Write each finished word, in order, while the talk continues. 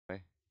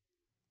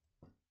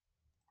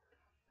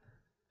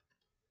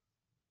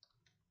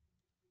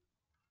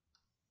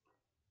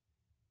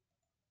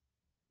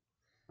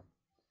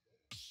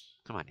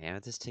Come on,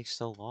 Am3thyst takes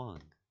so long.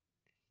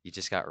 You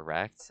just got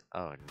wrecked?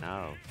 Oh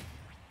no.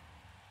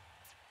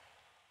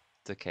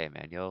 It's okay,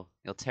 man. You'll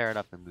tear it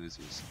up in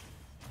losers.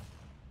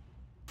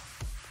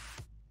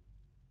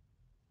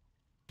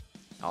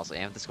 Also,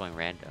 Am3thyst going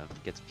random.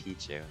 Gets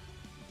Pichu.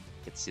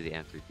 Get to see the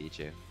M3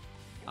 Pichu.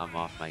 I'm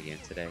off my game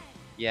today.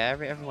 Yeah,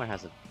 everyone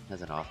has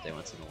an off day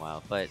once in a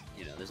while, but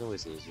you know, there's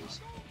always losers.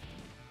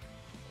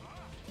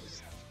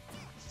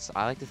 So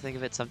I like to think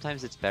of it,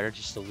 sometimes it's better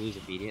just to lose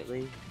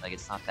immediately. Like,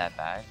 it's not that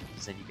bad,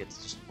 because then you get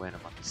to just win a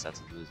bunch of sets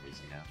of losers,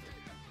 you know?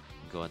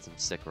 And go on some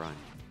sick run.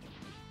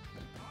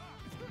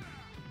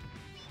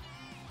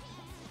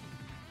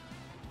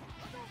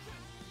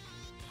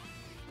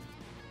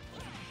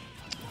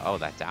 Oh,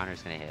 that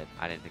downer's gonna hit.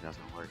 I didn't think that was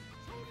gonna work.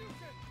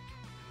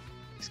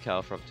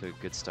 Xcalifer up to a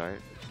good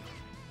start.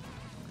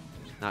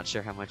 Not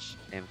sure how much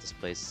Am3thyst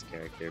plays his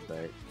character,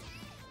 but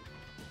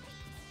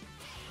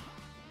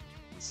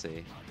let's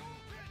see.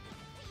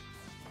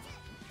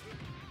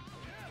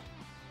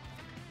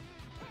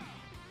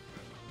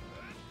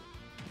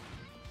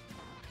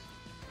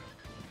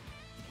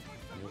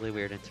 Really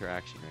weird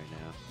interaction right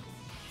now.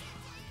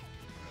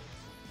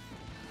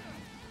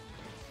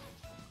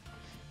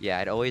 Yeah,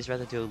 I'd always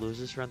rather do a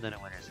loser's run than a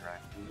winner's run.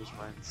 Loser's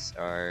runs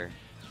are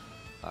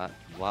a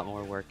lot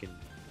more work and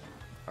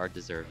are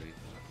deserving.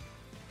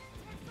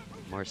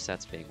 More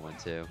sets being won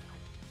too.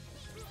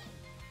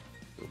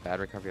 Ooh, bad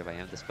recovery by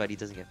Am3thyst, but he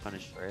doesn't get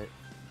punished for it.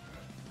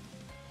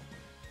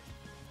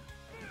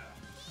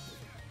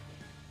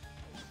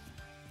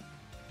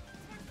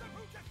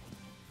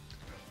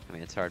 I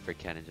mean, it's hard for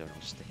Ken in general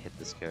just to hit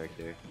this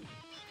character.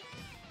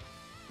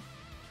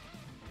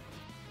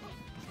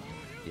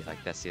 Yeah,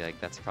 like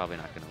that's probably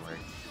not gonna work.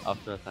 Up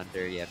throw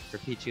thunder, yeah. For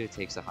Pichu, it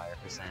takes a higher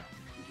percent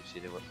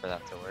usually for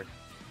that to work.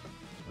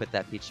 Put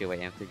that Pichu away,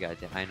 Am3 got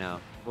it. I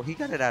know. Well, he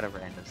got it out of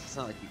random. So it's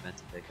not like he meant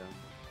to pick him.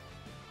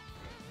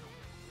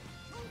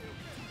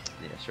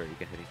 Yeah, sure, you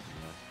can hit him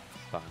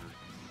from the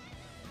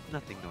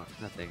bottom.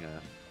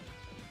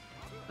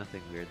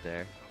 Nothing weird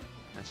there.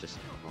 That's just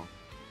normal.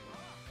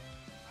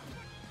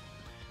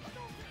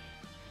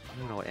 I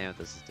don't know what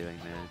Am3thyst is doing,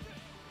 man.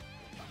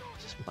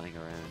 Just playing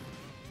around.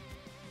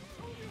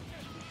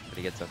 But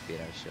he gets up beat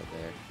out of shield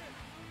there.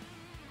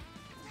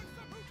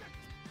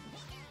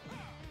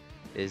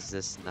 Is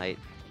this knight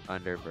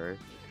under birth?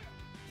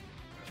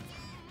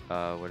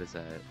 What is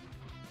that?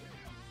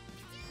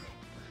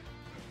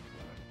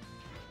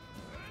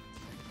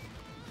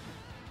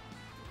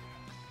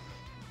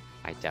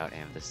 I doubt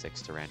Am3thyst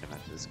sticks to random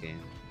after this game.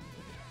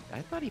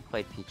 I thought he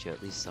played Pichu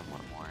at least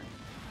somewhat more.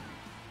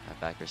 That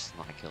backer's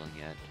not killing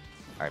yet.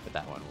 Alright, but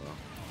that one will.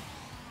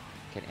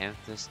 Can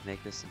Am3thyst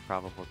make this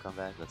improbable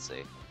comeback? Let's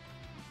see.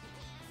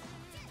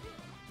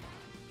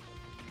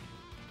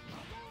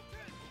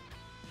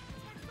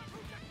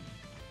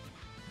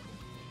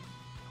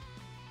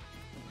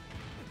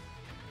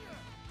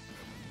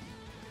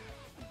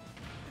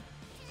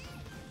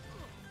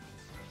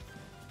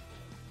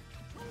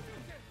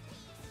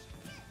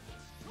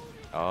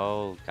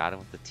 Oh, got him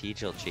with the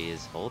T-Jill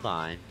cheese. Hold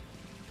on.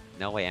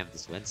 No way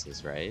Am3thyst wins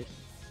this, right?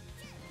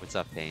 What's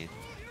up, Pain?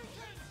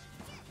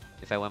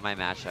 If I win my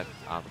match,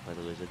 I'll play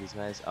the loser with these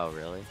guys? Oh,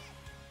 really?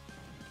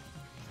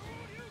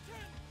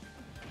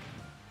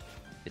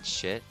 It's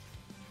shit?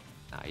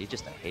 Nah, you're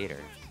just a hater.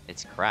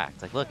 It's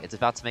cracked. Like, look, it's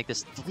about to make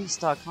this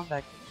 3-star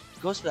comeback.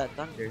 Goes for that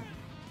thunder.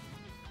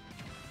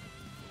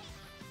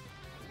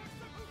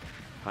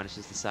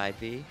 Punishes the side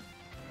B.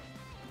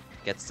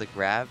 Gets the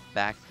grab,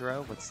 back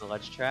throw. What's the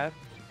ledge trap?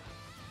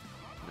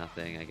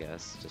 Nothing, I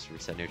guess. Just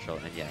reset neutral,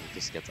 and yeah, he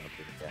just gets up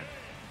to it again.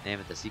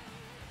 Am3thyst,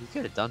 he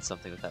could have done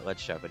something with that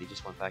ledge trap, but he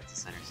just went back to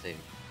center stage.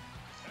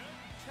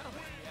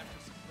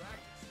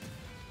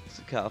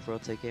 So Xcalifer will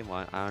take game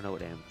 1. I don't know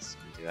what Am3thyst is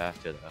going to do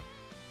after, though.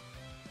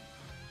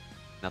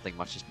 Nothing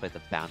much, just play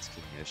the bounce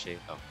King Yoshi.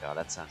 Oh god,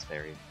 that sounds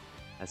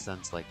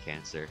like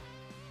cancer.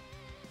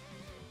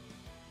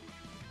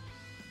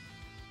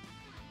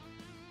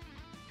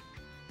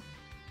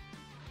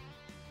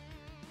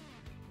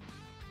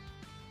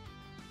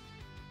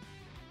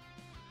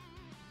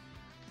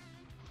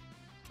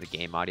 The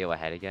game audio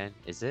ahead again?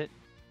 Is it?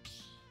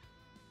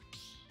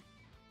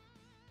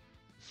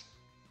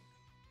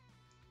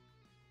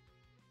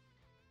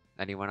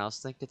 Anyone else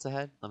think it's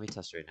ahead? Let me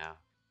test right now.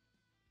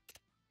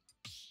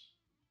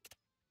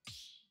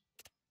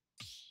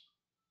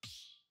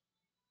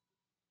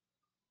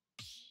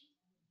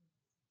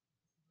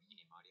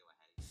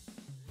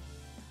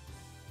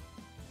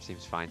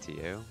 Seems fine to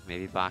you.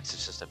 Maybe Box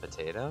is just a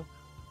potato?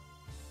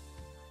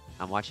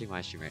 I'm watching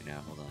my stream right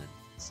now. Hold on.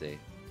 Let's see.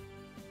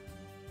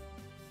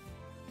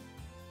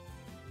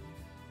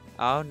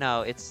 Oh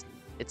no, it's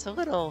a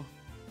little...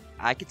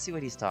 I can see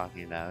what he's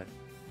talking about.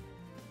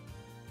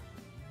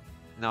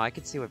 No, I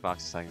can see what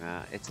Box is talking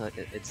about. It's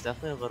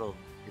definitely a little...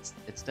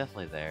 It's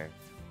definitely there.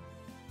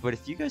 But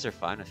if you guys are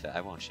fine with it, I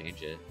won't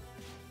change it.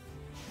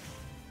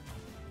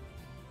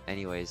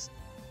 Anyways,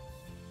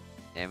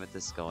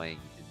 Am3thyst going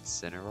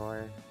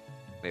Incineroar.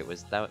 Wait,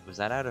 was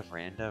that out of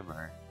random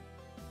or?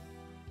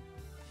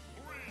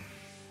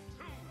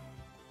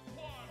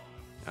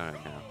 Oh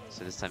no.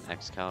 So this time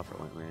Xcalifer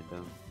went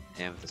random.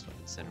 Am3thyst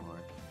went Incineroar.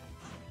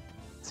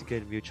 It's a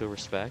good mutual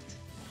respect.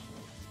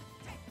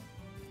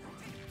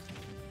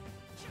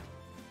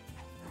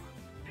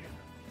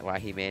 Why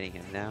he manning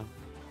him now?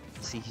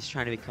 See, he's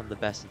trying to become the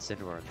best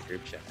Incineroar in the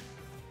group chat.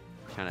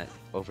 Trying to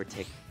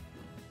overtake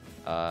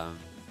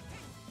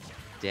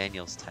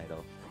Daniel's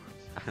title.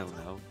 I don't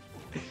know.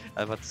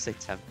 I was about to say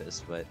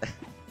Tempest, but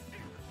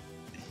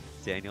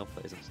Daniel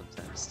plays him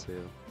sometimes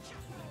too.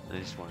 I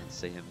just wanted to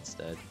say him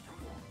instead.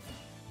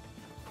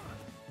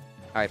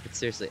 Alright, but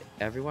seriously,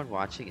 everyone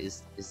watching,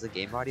 is the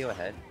game audio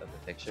ahead of the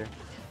picture?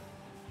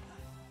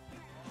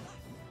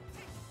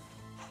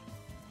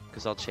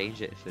 Because I'll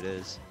change it if it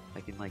is.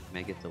 I can like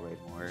make it delayed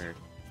more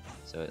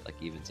so it like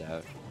evens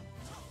out.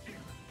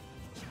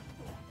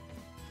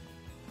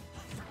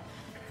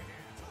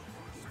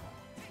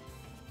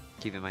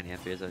 Keep in mind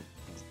Am3thyst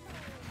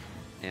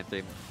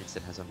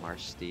has a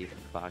Marsh Steve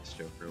and Fox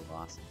Joker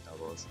loss in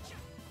doubles.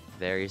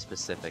 Very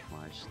specific,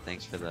 Marsh.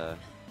 Thanks for the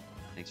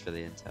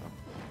intel.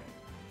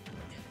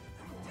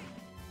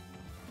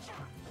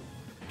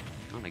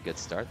 On a good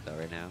start though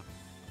right now.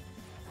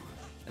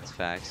 That's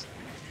facts.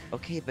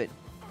 Okay, but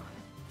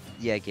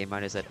yeah, game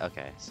mode is at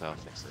okay, so I'll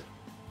fix it.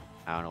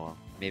 I don't know.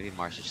 Maybe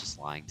Marsh is just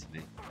lying to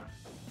me.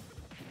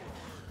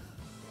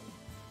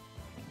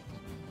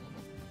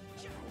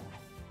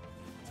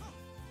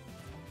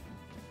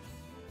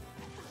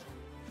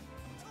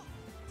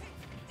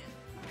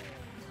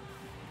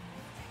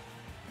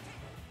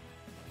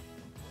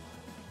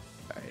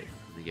 Alright,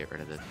 let me get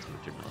rid of the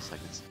 200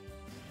 milliseconds.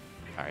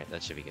 Alright,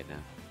 that should be good now.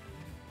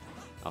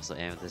 Also,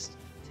 Am3thyst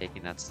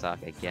taking that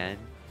stock again.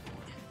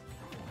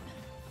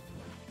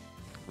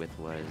 With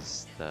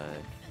was the...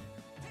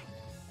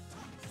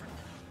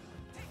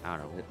 I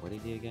don't know, what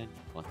did he do again?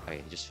 Look, oh,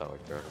 he just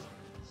forward throw.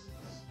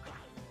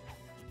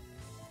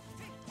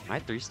 I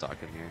 3-stock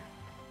him here.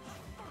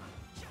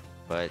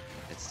 But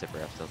it's tipper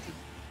F tilted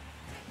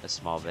a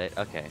small bit.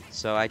 Okay,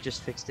 so I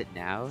just fixed it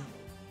now.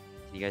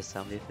 Can you guys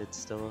tell me if it's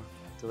still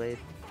delayed?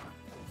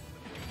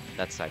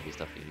 That side B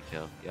stuff you need to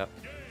kill. Yep.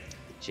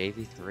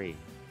 JV3.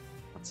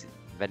 Let's see.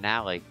 But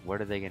now, like,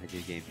 what are they gonna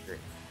do game 3?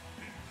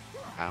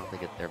 I don't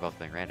think they're both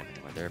going random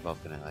anymore. They're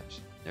both gonna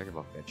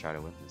try to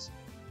win this.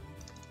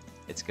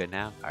 It's good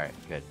now? Alright,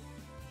 good.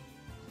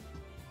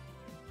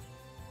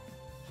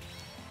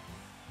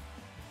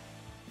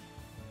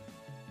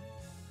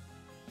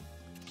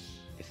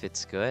 If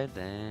it's good,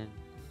 then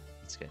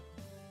it's good.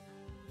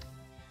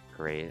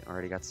 Great.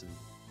 Already got some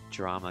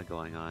drama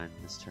going on in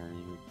this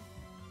tournament.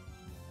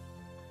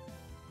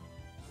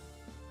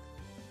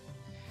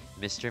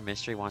 Mr.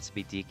 Mystery wants to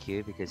be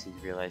DQ'd because he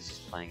realized he's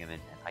playing him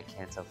and I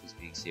can't tell if he's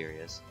being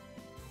serious.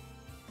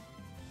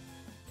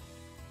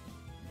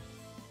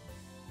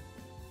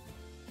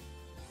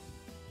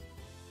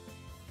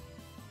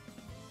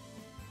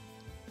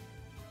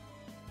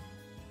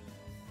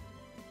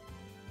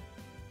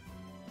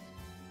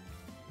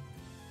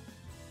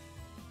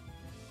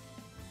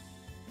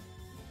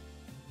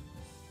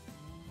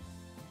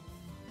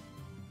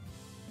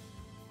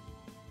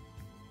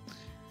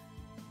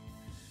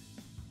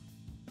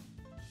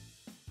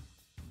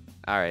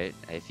 Alright,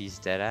 if he's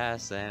dead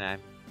ass, then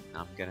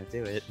I'm gonna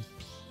do it.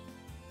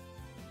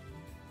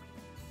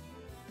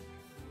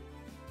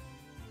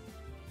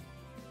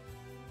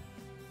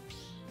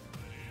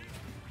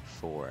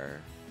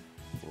 Four.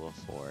 Pool of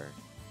 4.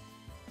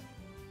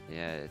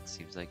 Yeah, it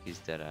seems like he's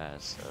dead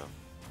ass, so.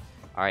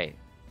 Alright.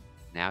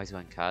 Now he's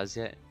going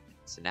Kazuya.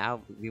 So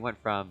now we went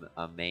from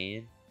a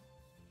main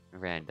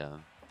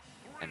random,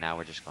 and now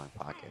we're just going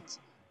pockets.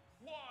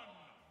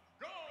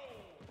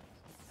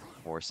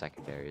 Or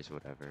secondaries,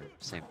 whatever.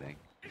 Same thing.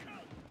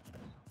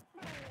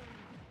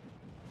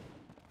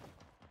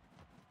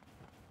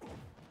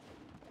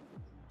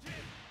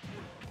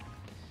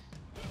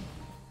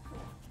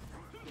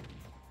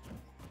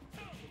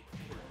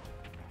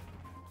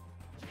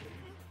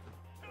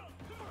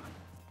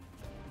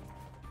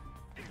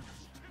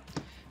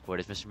 What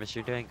is Mr.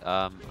 Mystery doing?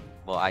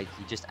 Well,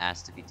 he just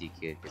asked to be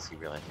DQ'd because he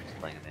realized he was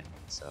playing him in,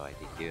 so I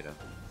DQ'd him.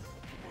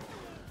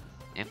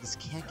 Am3thyst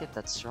can't get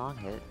that strong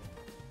hit.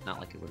 Not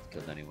like it would have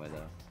killed anyway,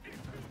 though.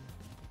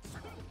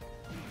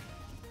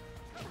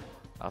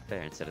 Up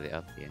there instead of the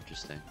up be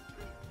interesting.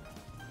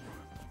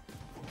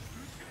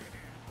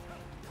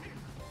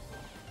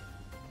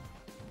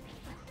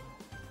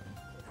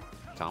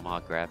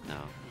 Tomahawk grab?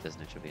 No, does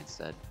neutral be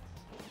instead.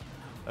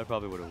 That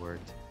probably would have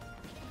worked.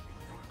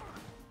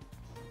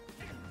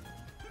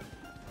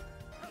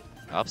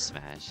 Up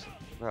smash?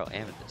 Bro,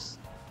 Am3thyst.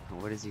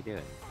 What is he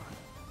doing?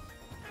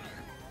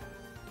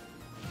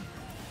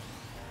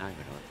 I don't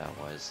even know what that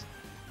was.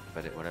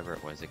 But whatever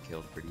it was, it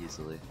killed pretty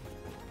easily.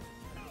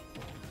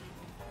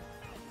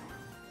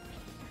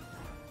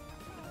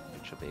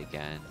 Which will be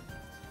again.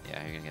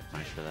 Yeah, you're gonna get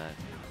punished for that.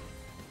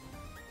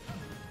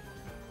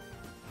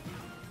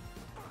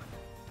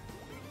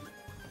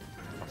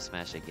 Up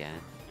smash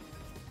again.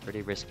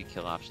 Pretty risky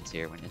kill options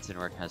here when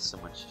Incineroar has so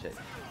much shit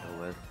to kill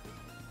with.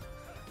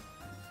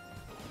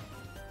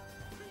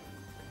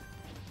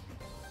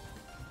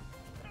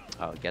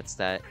 Oh, gets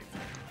that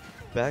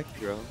back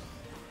throw.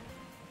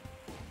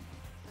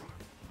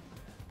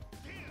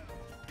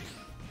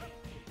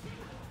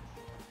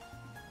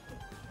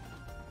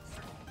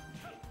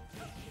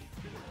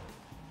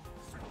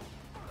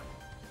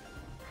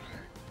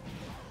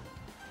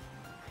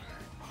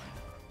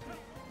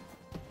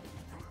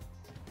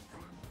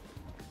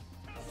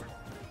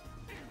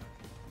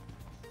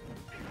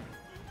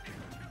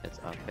 It's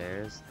up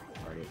airs,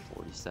 already at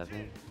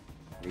 47.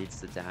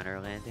 Reads the downer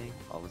landing,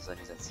 all of a sudden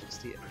he's at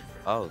 60.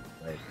 Oh,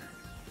 but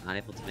not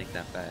able to make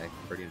that back.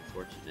 Pretty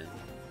unfortunate.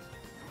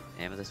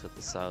 Am3thyst with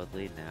the solid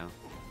lead now.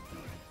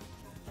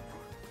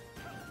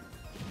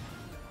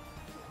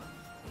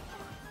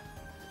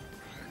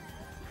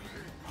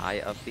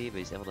 High up B, but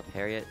he's able to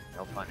parry it.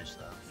 No punish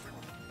though.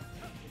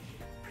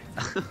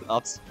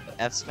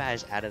 F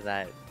smash out of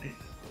that.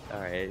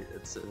 Alright,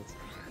 it's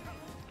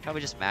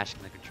probably just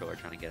mashing the controller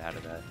trying to get out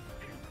of that.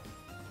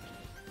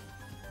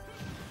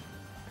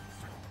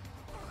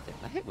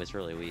 Damn, that hit was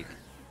really weak.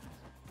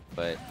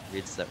 But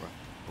reads that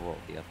roll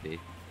the up B.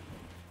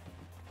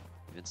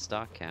 Even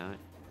stock count.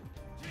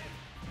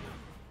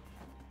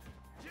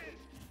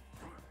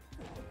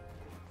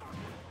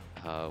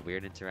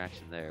 Weird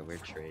interaction there,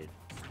 weird trade.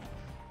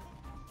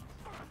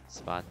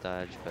 Spot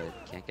dodge,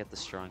 but can't get the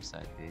strong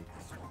side B.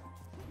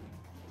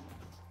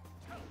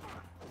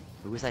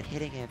 Who was that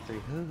hitting Am3?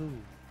 Who?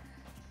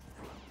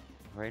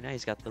 Right now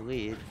he's got the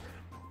lead.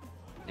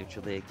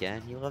 Neutrally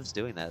again. He loves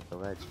doing that at the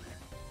ledge,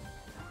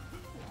 man.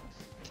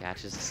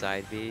 Catches the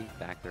side B,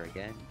 back there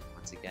again,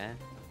 once again.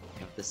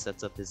 Am3thyst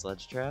sets up his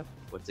ledge trap.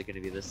 What's it gonna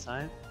be this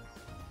time?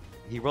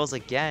 He rolls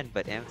again,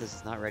 but Am3thyst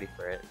is not ready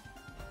for it.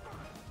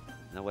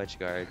 No wedge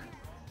guard.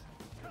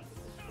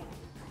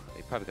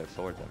 He probably got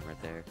forward them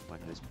right there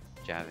when he was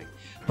jabbing.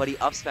 But he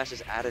up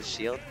smashes out of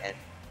shield, and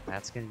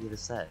that's gonna be the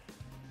set.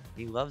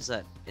 He loves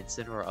that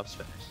Incineroar up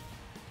smash.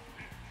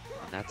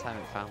 And that time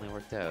it finally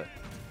worked out.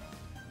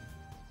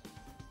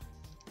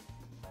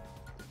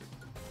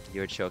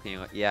 You were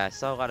choking. Yeah, I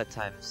saw a lot of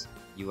times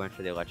you went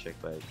for the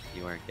electric, but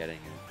you weren't getting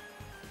it.